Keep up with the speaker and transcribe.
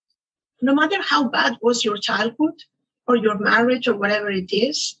no matter how bad was your childhood or your marriage or whatever it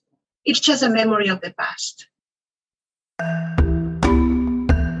is, it's just a memory of the past.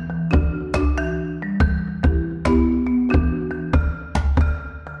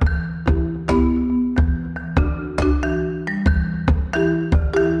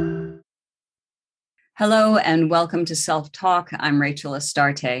 Hello and welcome to Self Talk. I'm Rachel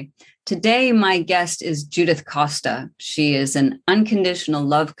Astarte. Today, my guest is Judith Costa. She is an unconditional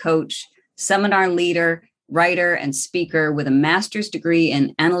love coach, seminar leader, writer, and speaker with a master's degree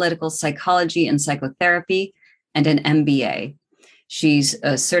in analytical psychology and psychotherapy and an MBA. She's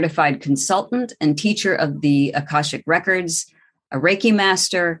a certified consultant and teacher of the Akashic Records, a Reiki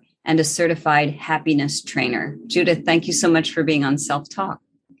master, and a certified happiness trainer. Judith, thank you so much for being on Self Talk.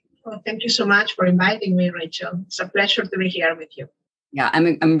 Well, thank you so much for inviting me, Rachel. It's a pleasure to be here with you. Yeah,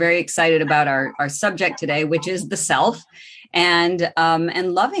 I'm very excited about our subject today, which is the self and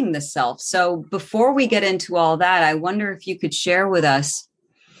loving the self. So before we get into all that, I wonder if you could share with us,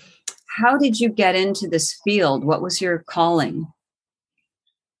 how did you get into this field? What was your calling?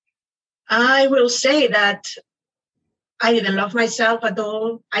 I will say that I didn't love myself at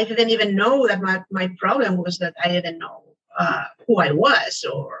all. I didn't even know that my problem was that I didn't know who I was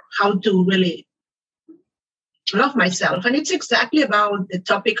or how to really love myself. And it's exactly about the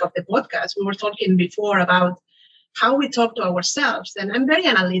topic of the podcast. We were talking before about how we talk to ourselves. And I'm very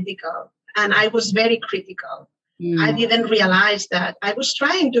analytical and I was very critical. I didn't realize that I was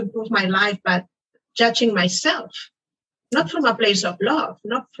trying to improve my life, but judging myself, not from a place of love,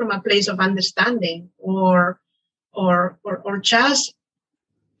 not from a place of understanding or just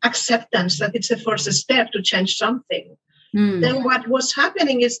acceptance that it's the first step to change something. Then what was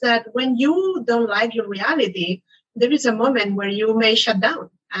happening is that when you don't like your reality, there is a moment where you may shut down.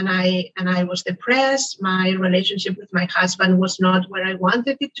 And I was depressed. My relationship with my husband was not where I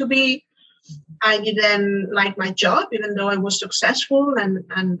wanted it to be. I didn't like my job, even though I was successful and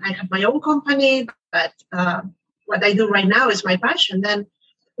I have my own company. But what I do right now is my passion. Then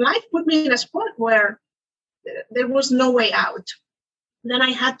life put me in a spot where there was no way out. Then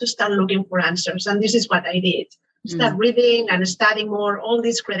I had to start looking for answers. And this is what I did. Start reading and studying more. All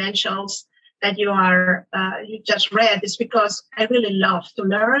these credentials that you just read is because I really love to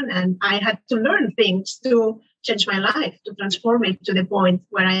learn, and I had to learn things to change my life, to transform it to the point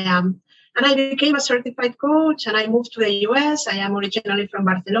where I am. And I became a certified coach, and I moved to the US. I am originally from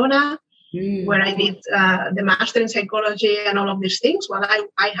Barcelona, where I did the master in psychology and all of these things. Well,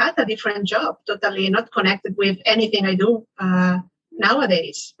 I had a different job, totally not connected with anything I do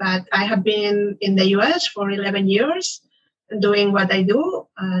nowadays, but I have been in the US for 11 years doing what I do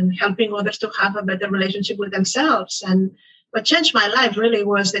and helping others to have a better relationship with themselves. And what changed my life really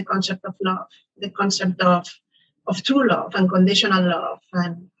was the concept of love, the concept of true love, unconditional love.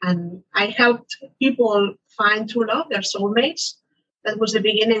 And I helped people find true love, their soulmates. That was the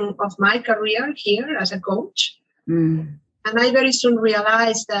beginning of my career here as a coach. And I very soon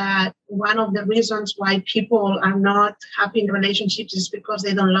realized that one of the reasons why people are not happy in relationships is because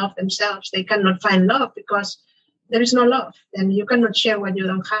they don't love themselves. They cannot find love because there is no love. And you cannot share what you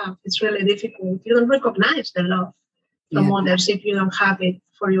don't have. It's really difficult. You don't recognize the love from others if you don't have it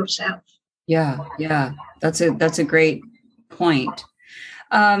for yourself. Yeah. That's a great point.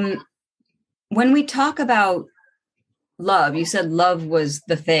 When we talk about love, you said love was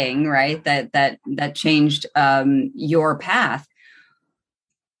the thing, right? That changed your path.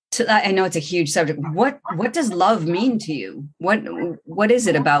 I know it's a huge subject. What does love mean to you? What is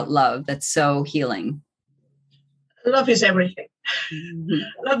it about love that's so healing? Love is everything.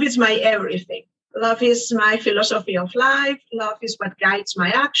 Love is my everything. Love is my philosophy of life. Love is what guides my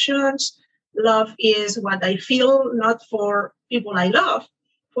actions. Love is what I feel, not for people I love,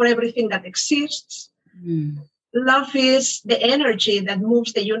 for everything that exists. Love is the energy that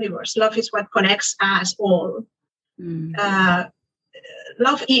moves the universe. Love is what connects us all.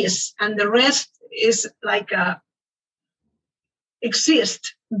 Love is, and the rest is like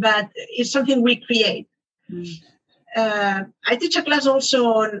exist, but it's something we create. I teach a class also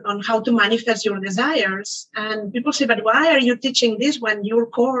on how to manifest your desires. And people say, but why are you teaching this when your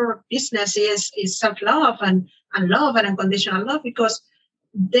core business is self-love and love and unconditional love? Because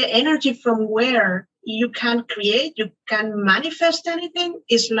the energy from where you can create, you can manifest anything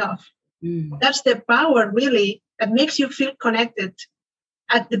is love. That's the power really that makes you feel connected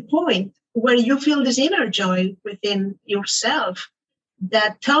at the point where you feel this inner joy within yourself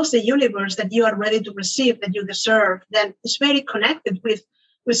that tells the universe that you are ready to receive, that you deserve. Then it's very connected with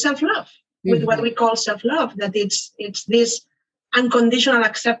self-love, with what we call self-love, that it's this unconditional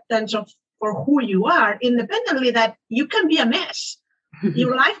acceptance for who you are, independently that you can be a mess.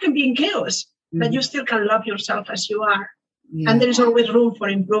 Your life can be in chaos, but you still can love yourself as you are. Yeah. And there is always room for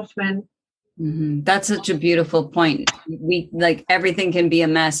improvement. That's such a beautiful point. We like everything can be a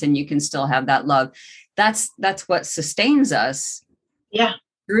mess and you can still have that love. That's what sustains us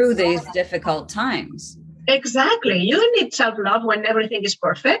through these difficult times. Exactly. You don't need self-love when everything is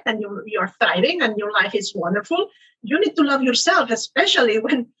perfect and you're thriving and your life is wonderful. You need to love yourself, especially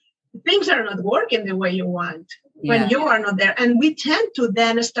when things are not working the way you want, when you are not there. And we tend to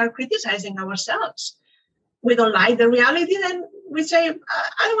then start criticizing ourselves. We don't like the reality, then we say,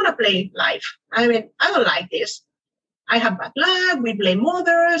 I don't want to play life. I mean, I don't like this. I have bad luck. We blame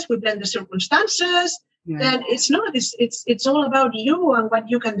others. We blame the circumstances. Then it's not. It's all about you and what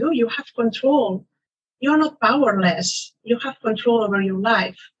you can do. You have control. You're not powerless. You have control over your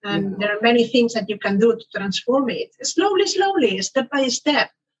life. And there are many things that you can do to transform it. Slowly, step by step.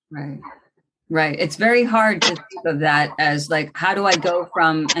 Right. It's very hard to think of that as like, how do I go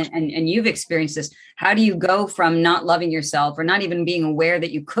from, and you've experienced this, how do you go from not loving yourself or not even being aware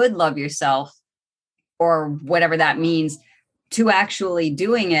that you could love yourself or whatever that means to actually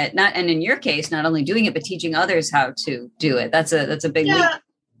doing it? Not, and in your case, not only doing it, but teaching others how to do it. That's a big leap.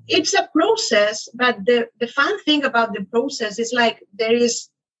 It's a process, but the fun thing about the process is like there is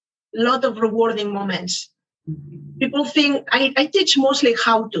a lot of rewarding moments. People think I teach mostly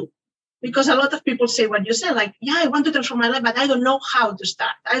how to, because a lot of people say what you say, like, I want to transform my life, but I don't know how to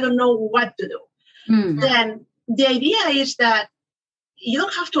start. I don't know what to do. Then the idea is that you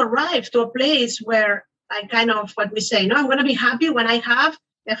don't have to arrive to a place where I kind of what we say, I'm going to be happy when I have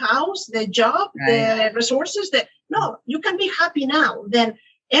the house, the job, the resources. No, you can be happy now. Then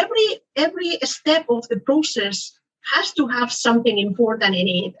every step of the process has to have something important in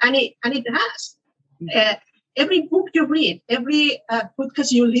it, and it has. Every book you read, every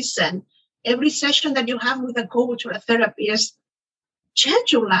podcast you listen, every session that you have with a coach or a therapist,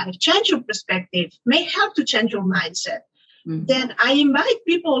 change your life, change your perspective, may help to change your mindset. Then I invite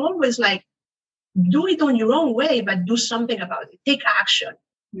people always like, do it on your own way, but do something about it. Take action.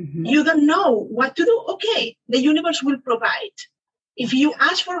 You don't know what to do. Okay, the universe will provide. If you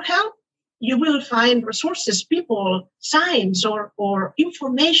ask for help, you will find resources, people, signs, or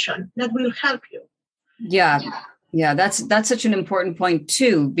information that will help you. Yeah, that's such an important point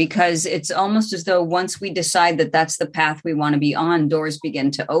too, because it's almost as though once we decide that that's the path we want to be on, doors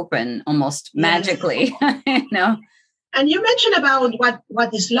begin to open almost magically. And you mentioned about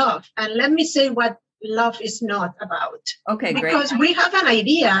what is love, and let me say what love is not about. Okay, great. Because we have an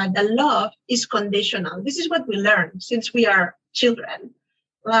idea that love is conditional. This is what we learn since we are children.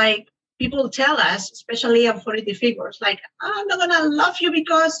 Like people tell us, especially authority figures, like, I'm not going to love you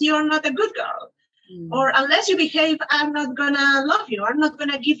because you're not a good girl. Or unless you behave, I'm not going to love you. I'm not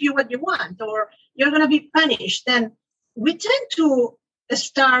going to give you what you want, or you're going to be punished. Then we tend to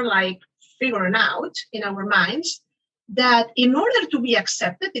start like figuring out in our minds that in order to be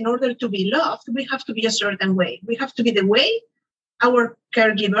accepted, in order to be loved, we have to be a certain way. We have to be the way our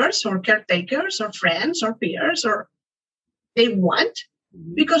caregivers or caretakers or friends or peers or they want,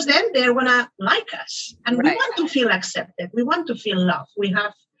 because then they're going to like us. And we want to feel accepted. We want to feel loved.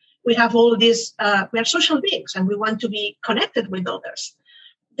 We have all this, we are social beings and we want to be connected with others.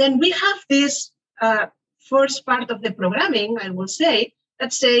 Then we have this first part of the programming, I will say,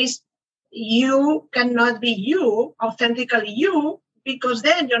 that says you cannot be you, authentically you, because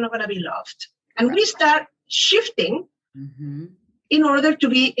then you're not going to be loved. And we start shifting in order to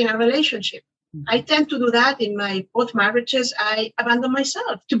be in a relationship. I tend to do that in my both marriages. I abandon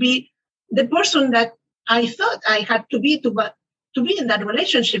myself to be the person that I thought I had to be to be in that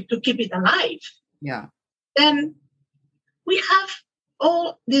relationship, to keep it alive. Then we have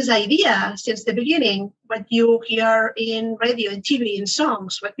all this idea since the beginning, what you hear in radio and TV, in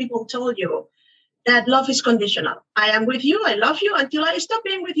songs, what people told you, that love is conditional. I am with you, I love you, until I stop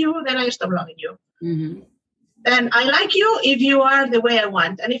being with you, then I stop loving you. Then I like you if you are the way I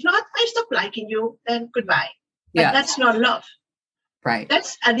want. And if not, I stop liking you, then goodbye. But that's not love.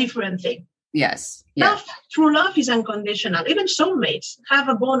 That's a different thing. Love, true love is unconditional. Even soulmates have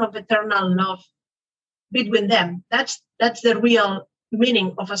a bond of eternal love between them. That's the real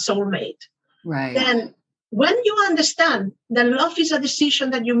meaning of a soulmate. Then when you understand that love is a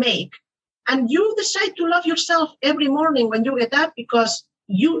decision that you make, and you decide to love yourself every morning when you get up because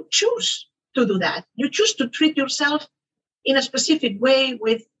you choose to do that. You choose to treat yourself in a specific way,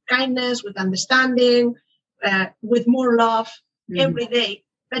 with kindness, with understanding, with more love every day.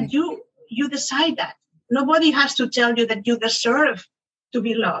 But you decide that. Nobody has to tell you that you deserve to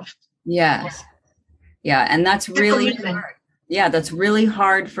be loved. And that's really hard. That's really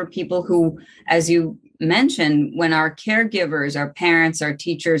hard for people who, as you mentioned, when our caregivers, our parents, our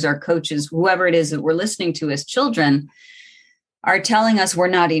teachers, our coaches, whoever it is that we're listening to as children, are telling us we're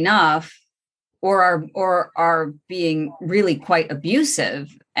not enough, or are being really quite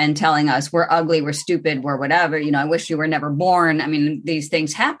abusive and telling us we're ugly, we're stupid, we're whatever, I wish you were never born. I mean, these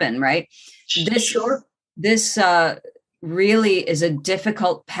things happen, right? This really is a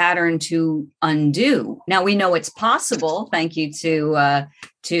difficult pattern to undo. Now we know it's possible. Thank you to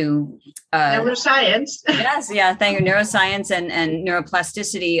neuroscience. Yes, yeah. Thank you, neuroscience and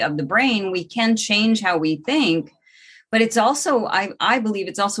neuroplasticity of the brain. We can change how we think. But it's also, I believe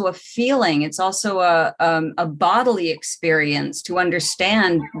it's also a feeling. It's also a bodily experience to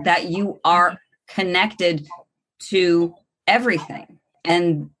understand that you are connected to everything.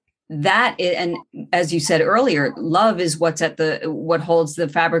 And and as you said earlier, love is what holds the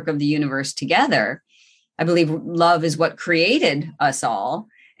fabric of the universe together. I believe love is what created us all.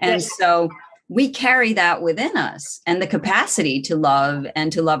 And yes. So we carry that within us and the capacity to love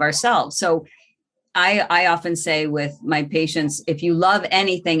and to love ourselves. So I often say with my patients, if you love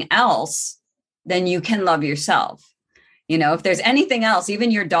anything else, then you can love yourself. If there's anything else,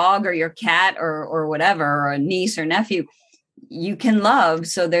 even your dog or your cat or whatever, or a niece or nephew, you can love.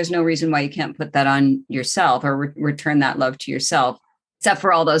 So there's no reason why you can't put that on yourself or return that love to yourself, except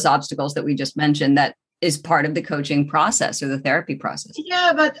for all those obstacles that we just mentioned. That is part of the coaching process or the therapy process.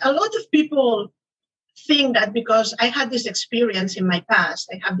 Yeah, but a lot of people think that because I had this experience in my past,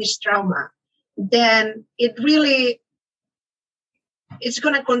 I have this trauma, then it's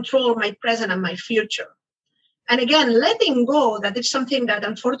going to control my present and my future. And again, letting go, that is something that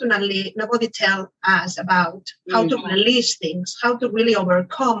unfortunately nobody tells us about, how to release things, how to really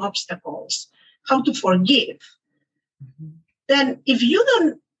overcome obstacles, how to forgive. Mm-hmm. Then if you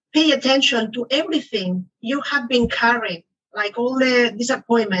don't pay attention to everything you have been carrying, like all the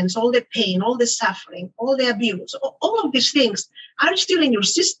disappointments, all the pain, all the suffering, all the abuse, all of these things are still in your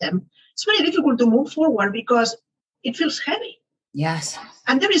system, it's very difficult to move forward because it feels heavy. Yes.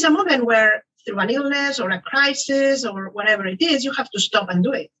 And there is a moment where through an illness or a crisis or whatever it is, you have to stop and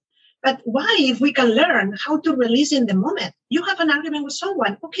do it. But why, if we can learn how to release in the moment? You have an argument with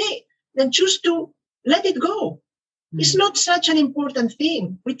someone, okay, then choose to let it go. Mm-hmm. It's not such an important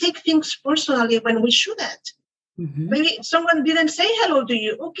thing. We take things personally when we shouldn't. Mm-hmm. Maybe someone didn't say hello to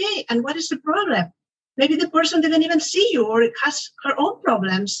you. Okay, and what is the problem? Maybe the person didn't even see you or has her own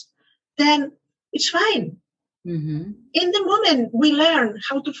problems. Then it's fine. Mm-hmm. In the moment we learn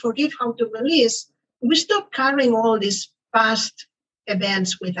how to forgive, how to release, we stop carrying all these past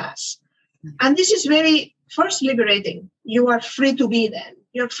events with us. Mm-hmm. And this is very first liberating. You are free to be then.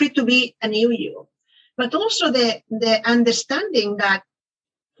 You're free to be a new you. But also the understanding that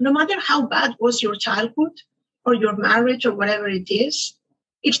no matter how bad was your childhood or your marriage or whatever it is,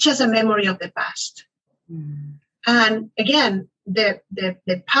 it's just a memory of the past. Mm-hmm. And again,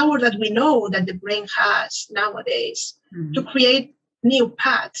 the power that we know that the brain has nowadays to create new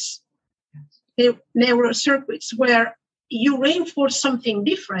paths, new neurocircuits where you reinforce something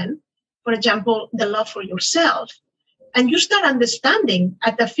different, for example, the love for yourself, and you start understanding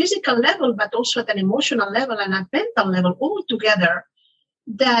at a physical level, but also at an emotional level and a mental level all together,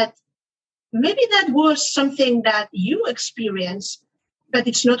 that maybe that was something that you experienced, but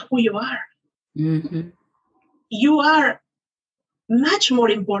it's not who you are. Mm-hmm. You are much more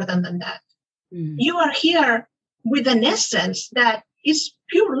important than that. Mm. You are here with an essence that is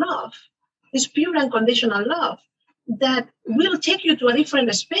pure love, is pure unconditional love that will take you to a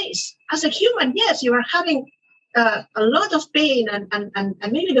different space. As a human, yes, you are having a lot of pain and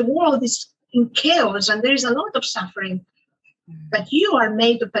maybe the world is in chaos and there is a lot of suffering, but you are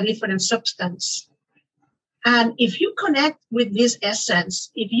made of a different substance. And if you connect with this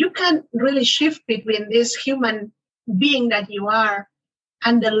essence, if you can really shift between this human being that you are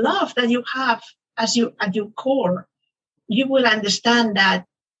and the love that you have at your core, you will understand that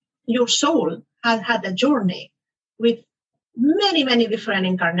your soul has had a journey with many, many different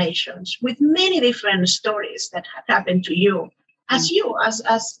incarnations, with many different stories that have happened to you, as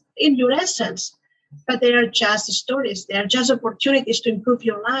in your essence. But they are just stories. They are just opportunities to improve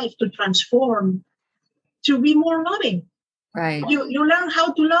your life, to transform, to be more loving. Right. You learn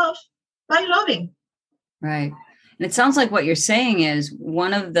how to love by loving. Right. And it sounds like what you're saying is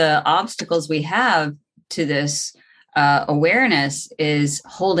one of the obstacles we have to this awareness is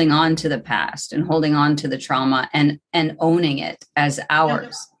holding on to the past and holding on to the trauma and owning it as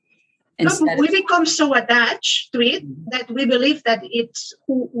ours. Yeah. We become so attached to it that we believe that it's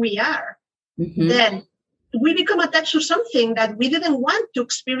who we are. Mm-hmm. Then we become attached to something that we didn't want to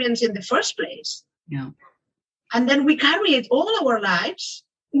experience in the first place. Yeah. And then we carry it all our lives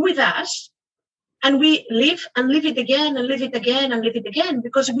with us. And we live and live it again and live it again and live it again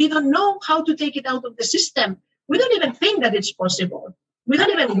because we don't know how to take it out of the system. We don't even think that it's possible. We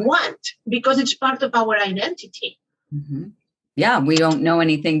don't even want, because it's part of our identity. Mm-hmm. Yeah, we don't know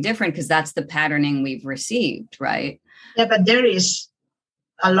anything different because that's the patterning we've received, right? Yeah, but there is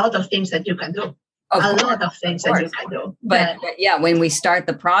a lot of things that you can do. Lot of things that you can do. But yeah, when we start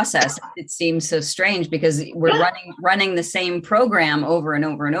the process, it seems so strange because we're running the same program over and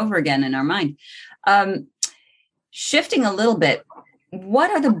over and over again in our mind. Shifting a little bit,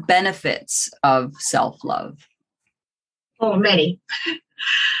 what are the benefits of self-love? Oh, many.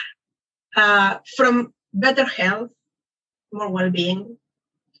 From better health, more well-being,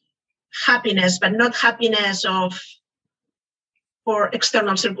 happiness, but not happiness for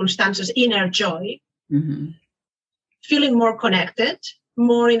external circumstances, inner joy, mm-hmm. feeling more connected,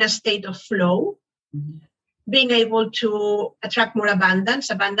 more in a state of flow, mm-hmm. being able to attract more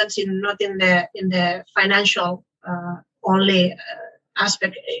abundance not in the financial only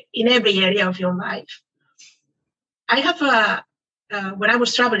aspect, in every area of your life. I have when I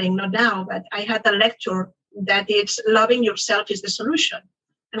was traveling, not now, but I had a lecture that it's loving yourself is the solution.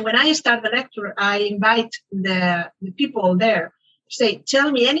 And when I start the lecture, I invite the people there, say,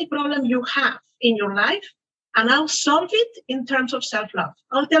 tell me any problem you have in your life, and I'll solve it in terms of self-love.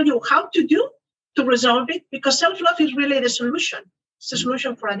 I'll tell you how to do to resolve it, because self-love is really the solution. It's the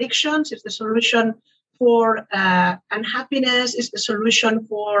solution for addictions. It's the solution for unhappiness. It's the solution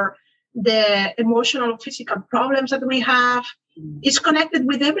for the emotional, physical problems that we have. It's connected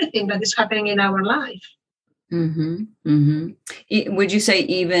with everything that is happening in our life. Mm-hmm. Mm-hmm. Would you say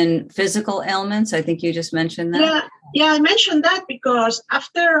even physical ailments? I think you just mentioned that. Yeah, I mentioned that because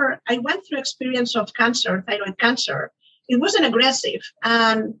after I went through experience of cancer, thyroid cancer, it wasn't aggressive.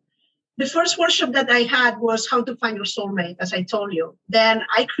 And the first workshop that I had was how to find your soulmate, as I told you. Then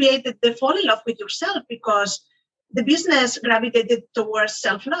I created the fall in love with yourself because the business gravitated towards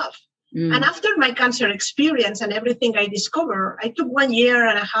self-love. Mm. And after my cancer experience and everything I discovered, I took 1.5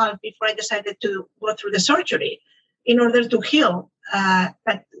 years before I decided to go through the surgery in order to heal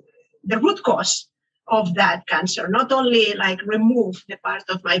but the root cause of that cancer, not only like remove the part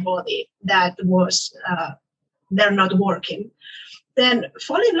of my body that was they're not working. Then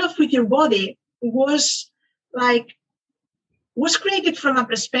fall in love with your body was created from a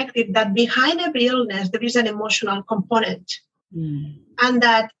perspective that behind every illness, there is an emotional component. Mm. And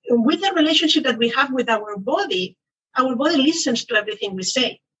that with the relationship that we have with our body listens to everything we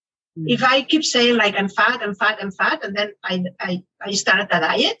say. Mm. If I keep saying like, I'm fat, and then I start a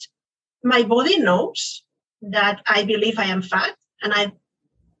diet, my body knows that I believe I am fat, and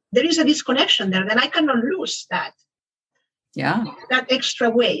there is a disconnection there. Then I cannot lose that. Yeah. That extra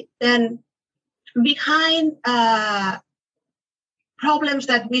weight. Then behind problems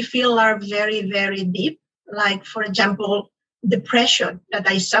that we feel are very, very deep, like, for example, depression that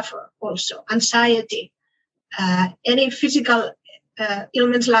I suffer also, anxiety, any physical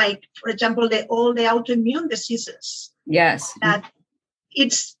ailments like, for example, all the autoimmune diseases. Yes. That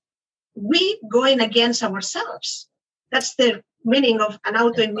it's we going against ourselves. That's the meaning of an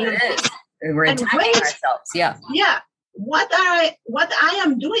autoimmune. We're attacking ourselves. Yeah. Yeah. What I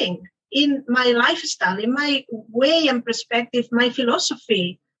am doing in my lifestyle, in my way and perspective, my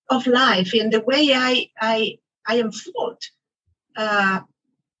philosophy of life, in the way I am flawed.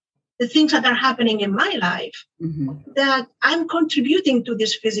 The things that are happening in my life, mm-hmm. that I'm contributing to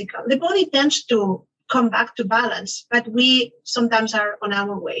this physical. The body tends to come back to balance, but we sometimes are on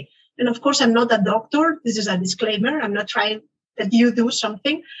our way. And of course, I'm not a doctor. This is a disclaimer. I'm not trying that you do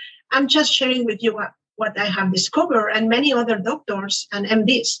something. I'm just sharing with you what I have discovered, and many other doctors and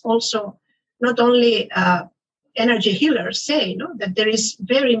MDs also, not only energy healers, say that there is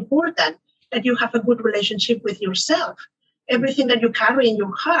very important that you have a good relationship with yourself. Everything that you carry in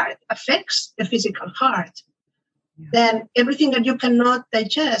your heart affects the physical heart. Yeah. Then everything that you cannot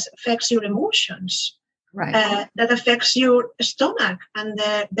digest affects your emotions. Right. That affects your stomach and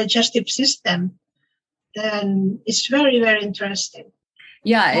the digestive system. Then it's very, very interesting.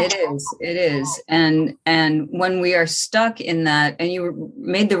 Yeah, it is. It is. And when we are stuck in that, and you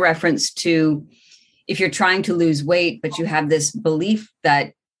made the reference to if you're trying to lose weight, but you have this belief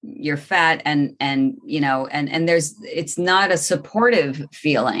that you're fat and it's not a supportive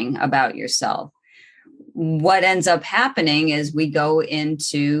feeling about yourself. What ends up happening is we go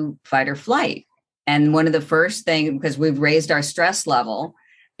into fight or flight. And one of the first things, because we've raised our stress level,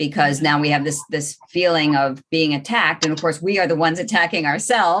 because now we have this feeling of being attacked. And of course, we are the ones attacking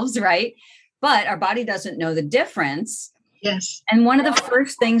ourselves, right? But our body doesn't know the difference. Yes. And one of the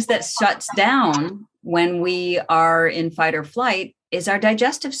first things that shuts down when we are in fight or flight is our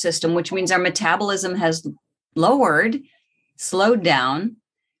digestive system, which means our metabolism has slowed down,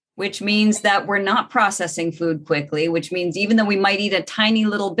 which means that we're not processing food quickly, which means even though we might eat a tiny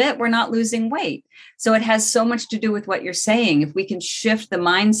little bit, we're not losing weight. So it has so much to do with what you're saying. If we can shift the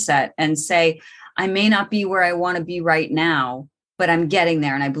mindset and say, I may not be where I want to be right now, but I'm getting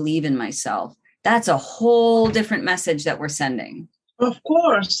there and I believe in myself. That's a whole different message that we're sending. Of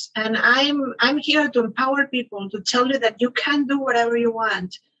course. And I'm here to empower people, to tell you that you can do whatever you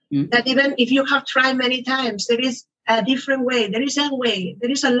want. Mm-hmm. That even if you have tried many times, there is a different way. There is a way. There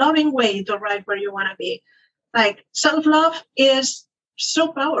is a loving way to arrive where you want to be. Like self-love is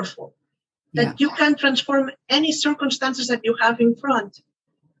so powerful that you can transform any circumstances that you have in front.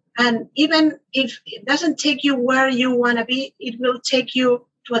 And even if it doesn't take you where you want to be, it will take you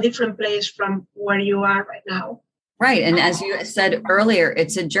to a different place from where you are right now. Right. And as you said earlier,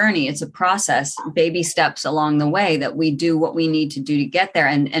 it's a journey. It's a process, baby steps along the way that we do what we need to do to get there.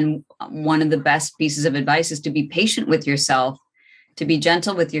 And one of the best pieces of advice is to be patient with yourself, to be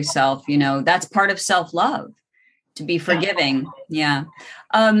gentle with yourself. You know, that's part of self-love, to be forgiving. Yeah.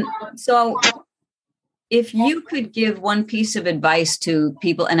 So if you could give one piece of advice to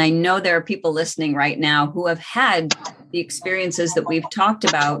people, and I know there are people listening right now who have had the experiences that we've talked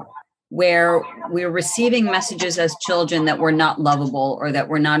about, where we're receiving messages as children that we're not lovable or that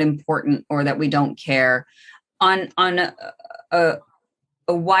we're not important or that we don't care on a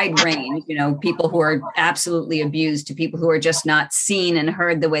wide range, you know, people who are absolutely abused to people who are just not seen and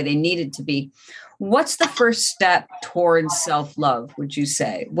heard the way they needed to be. What's the first step towards self-love, would you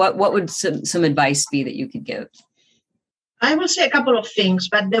say? What would some advice be that you could give? I will say a couple of things,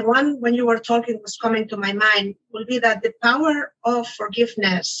 but the one when you were talking was coming to my mind will be that the power of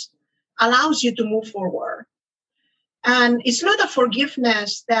forgiveness allows you to move forward. And it's not a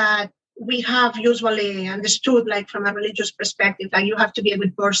forgiveness that we have usually understood, like from a religious perspective, like you have to be a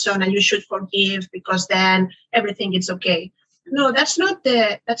good person and you should forgive because then everything is okay. No, that's not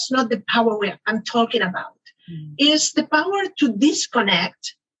the power I'm talking about. It's the power to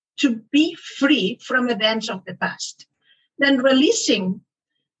disconnect, to be free from events of the past. Then releasing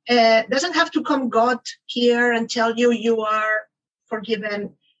doesn't have to come God here and tell you you are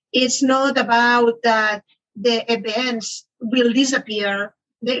forgiven. It's not about that the events will disappear.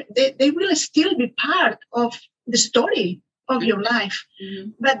 They will still be part of the story of your life,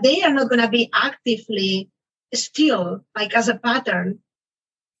 but they are not going to be actively still, like as a pattern,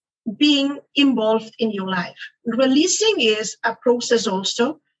 being involved in your life. Releasing is a process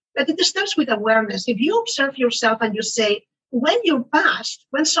also, but it starts with awareness. If you observe yourself and you say, when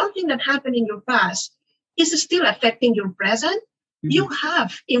something that happened in your past is still affecting your present, you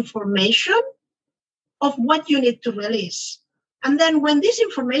have information of what you need to release. And then when this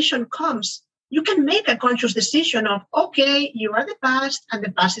information comes, you can make a conscious decision of, okay, you are the past and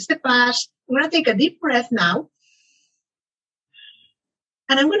the past is the past. I'm going to take a deep breath now.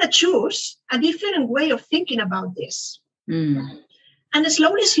 And I'm going to choose a different way of thinking about this. And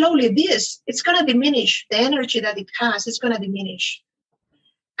slowly, it's going to diminish. The energy that it has is going to diminish.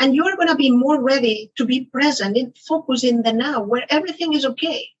 And you're going to be more ready to be present and focus in the now where everything is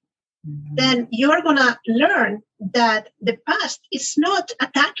okay. Then you're going to learn that the past is not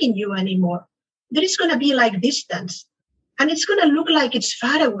attacking you anymore. There is going to be like distance. And it's going to look like it's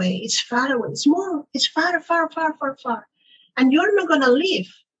far away. It's far away. It's far. And you're not going to live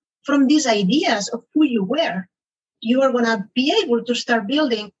from these ideas of who you were. You are going to be able to start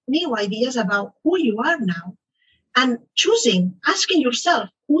building new ideas about who you are now and asking yourself,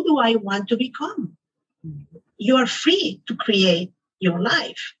 who do I want to become? You are free to create your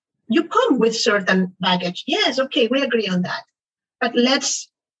life. You come with certain baggage. Yes, okay, we agree on that. But let's,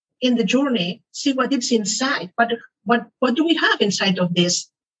 in the journey, see what is inside. What do we have inside of this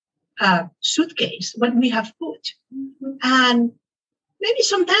suitcase? What we have put? And maybe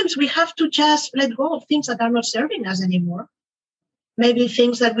sometimes we have to just let go of things that are not serving us anymore. Maybe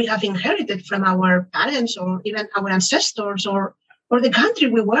things that we have inherited from our parents or even our ancestors or the country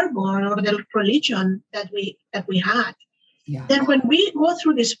we were born or the religion that we had. Yeah. Then when we go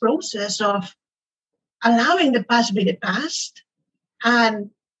through this process of allowing the past be the past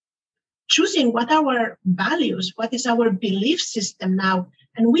and choosing what our values, what is our belief system now,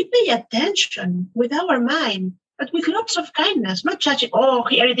 and we pay attention with our mind, but with lots of kindness, not judging, oh,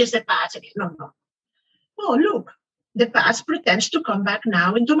 here it is the past. No. Oh, look, the past pretends to come back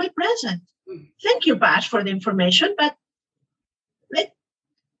now into my present. Thank you, past, for the information, but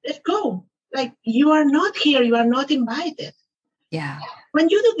let go. Like, you are not here. You are not invited. Yeah. When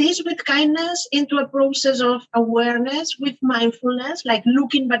you do this with kindness into a process of awareness, with mindfulness, like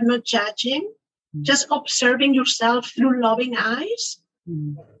looking but not judging, just observing yourself through loving eyes,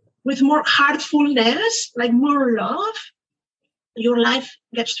 Mm. with more heartfulness, like more love, your life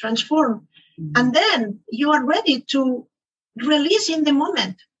gets transformed. Mm. And then you are ready to release in the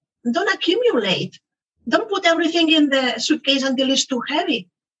moment. Don't accumulate. Don't put everything in the suitcase until it's too heavy.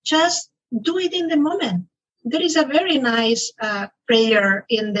 Just do it in the moment. There is a very nice prayer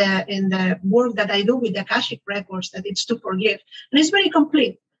in the work that I do with the Akashic records that it's to forgive, and it's very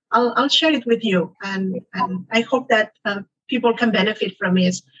complete. I'll share it with you, and I hope that people can benefit from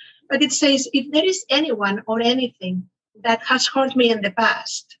it. But it says, if there is anyone or anything that has hurt me in the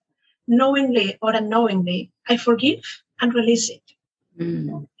past, knowingly or unknowingly, I forgive and release it.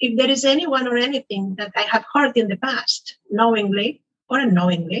 Mm. If there is anyone or anything that I have hurt in the past, knowingly or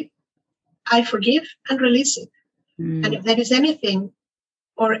unknowingly, I forgive and release it. Mm. And if there is anything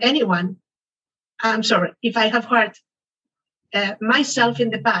or anyone, if I have hurt myself in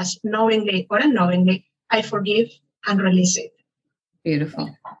the past, knowingly or unknowingly, I forgive and release it.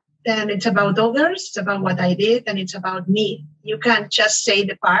 Beautiful. Then it's about others, it's about what I did, and it's about me. You can't just say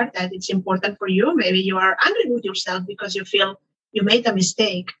the part that it's important for you. Maybe you are angry with yourself because you feel you made a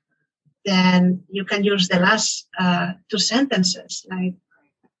mistake. Then you can use the last two sentences, like,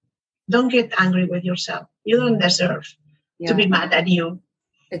 don't get angry with yourself. You don't deserve to be mad at you.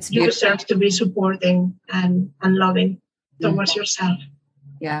 It's you beautiful. deserve to be supporting and loving towards yourself.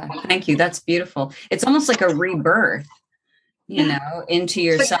 Yeah, thank you. That's beautiful. It's almost like a rebirth, you know, into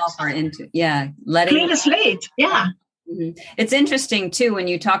yourself, or into, letting clean a slate. Yeah. Mm-hmm. It's interesting too, when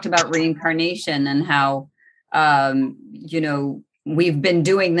you talked about reincarnation and how, we've been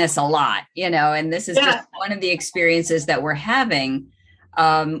doing this a lot, and this is just one of the experiences that we're having.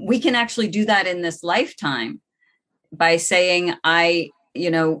 We can actually do that in this lifetime by saying,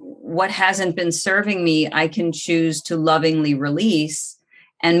 what hasn't been serving me, I can choose to lovingly release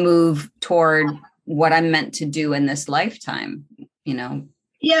and move toward what I'm meant to do in this lifetime,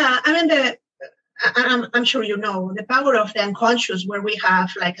 Yeah, I mean, I'm sure the power of the unconscious, where we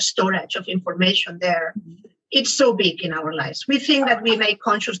have like a storage of information there. It's so big in our lives. We think that we make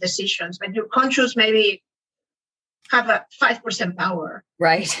conscious decisions, but your conscious maybe have a 5% power.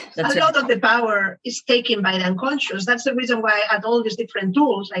 Right. That's a lot of the power is taken by the unconscious. That's the reason why I had all these different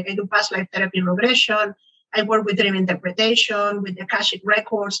tools. Like I do past life therapy regression. I work with dream interpretation, with the Akashic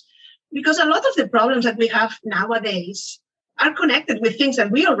records, because a lot of the problems that we have nowadays are connected with things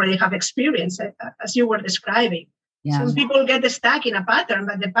that we already have experienced, as you were describing. Yeah. Some people get stuck in a pattern,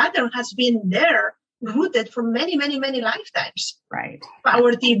 but the pattern has been there, rooted for many, many, many lifetimes. Right.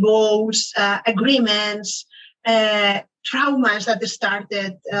 Poverty, woes, agreements, traumas that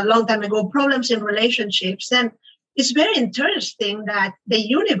started a long time ago, problems in relationships. And it's very interesting that the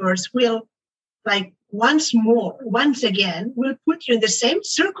universe will, like, once again, will put you in the same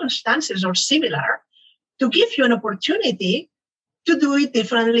circumstances or similar to give you an opportunity to do it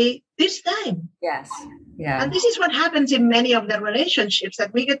differently this time. Yes. Yeah. And this is what happens in many of the relationships,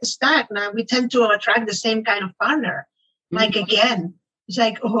 that we get stuck. Now we tend to attract the same kind of partner. Mm-hmm. Like, again, it's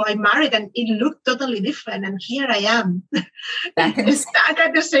like, oh, I married and it looked totally different. And here I am stuck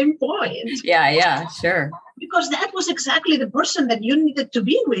at the same point. Yeah, sure. Because that was exactly the person that you needed to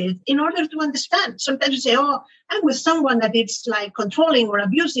be with in order to understand. Sometimes you say, oh, I'm with someone that it's like controlling or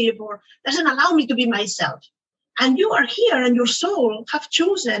abusive or doesn't allow me to be myself. And you are here and your soul have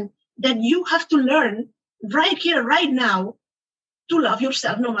chosen that you have to learn right here, right now, to love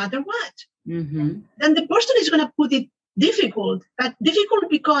yourself no matter what. Mm-hmm. Then the person is going to put it difficult, but difficult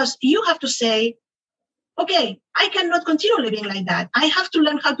because you have to say, okay, I cannot continue living like that. I have to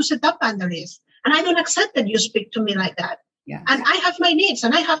learn how to set up boundaries. And I don't accept that you speak to me like that. Yes. And I have my needs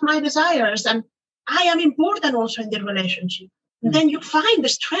and I have my desires and I am important also in the relationship. Mm-hmm. Then you find the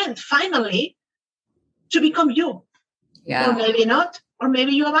strength finally to become you. Yeah. Or maybe not. Or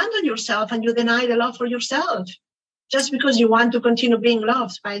maybe you abandon yourself and you deny the love for yourself just because you want to continue being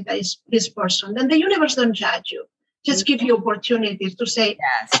loved by this person. Then the universe don't judge you. Just give you opportunities to say,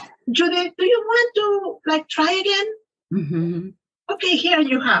 yes. Judith, do you want to try again? Mm-hmm. Okay, here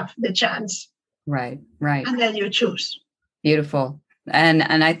you have the chance. Right. And then you choose. Beautiful. And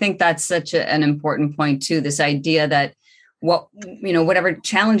I think that's such an important point too, this idea that whatever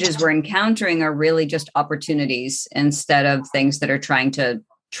challenges we're encountering are really just opportunities instead of things that are trying to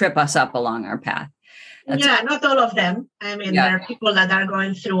trip us up along our path. Not all of them. I mean, there are people that are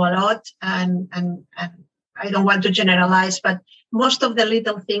going through a lot and I don't want to generalize, but most of the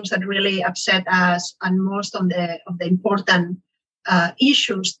little things that really upset us and most of the important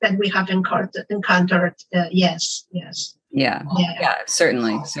issues that we have encountered, yes. Yeah,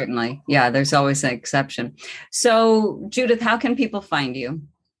 certainly. Yeah, there's always an exception. So, Judith, how can people find you?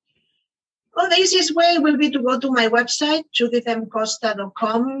 Well, the easiest way will be to go to my website,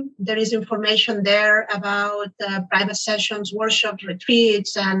 judithmcosta.com. There is information there about private sessions, workshops,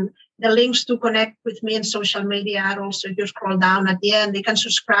 retreats, and the links to connect with me in social media are also, if you scroll down at the end, they can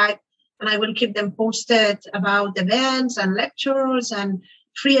subscribe, and I will keep them posted about events and lectures and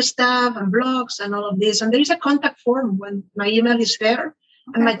free stuff and blogs and all of this. And there is a contact form when my email is there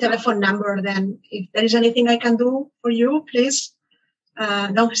and my telephone number. Then if there is anything I can do for you, please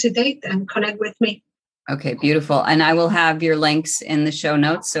don't hesitate and connect with me. Okay, beautiful. And I will have your links in the show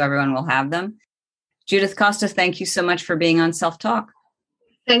notes so everyone will have them. Judith Costa, thank you so much for being on Self Talk.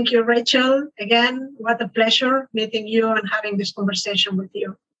 Thank you, Rachel. Again, what a pleasure meeting you and having this conversation with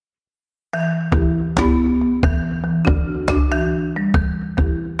you.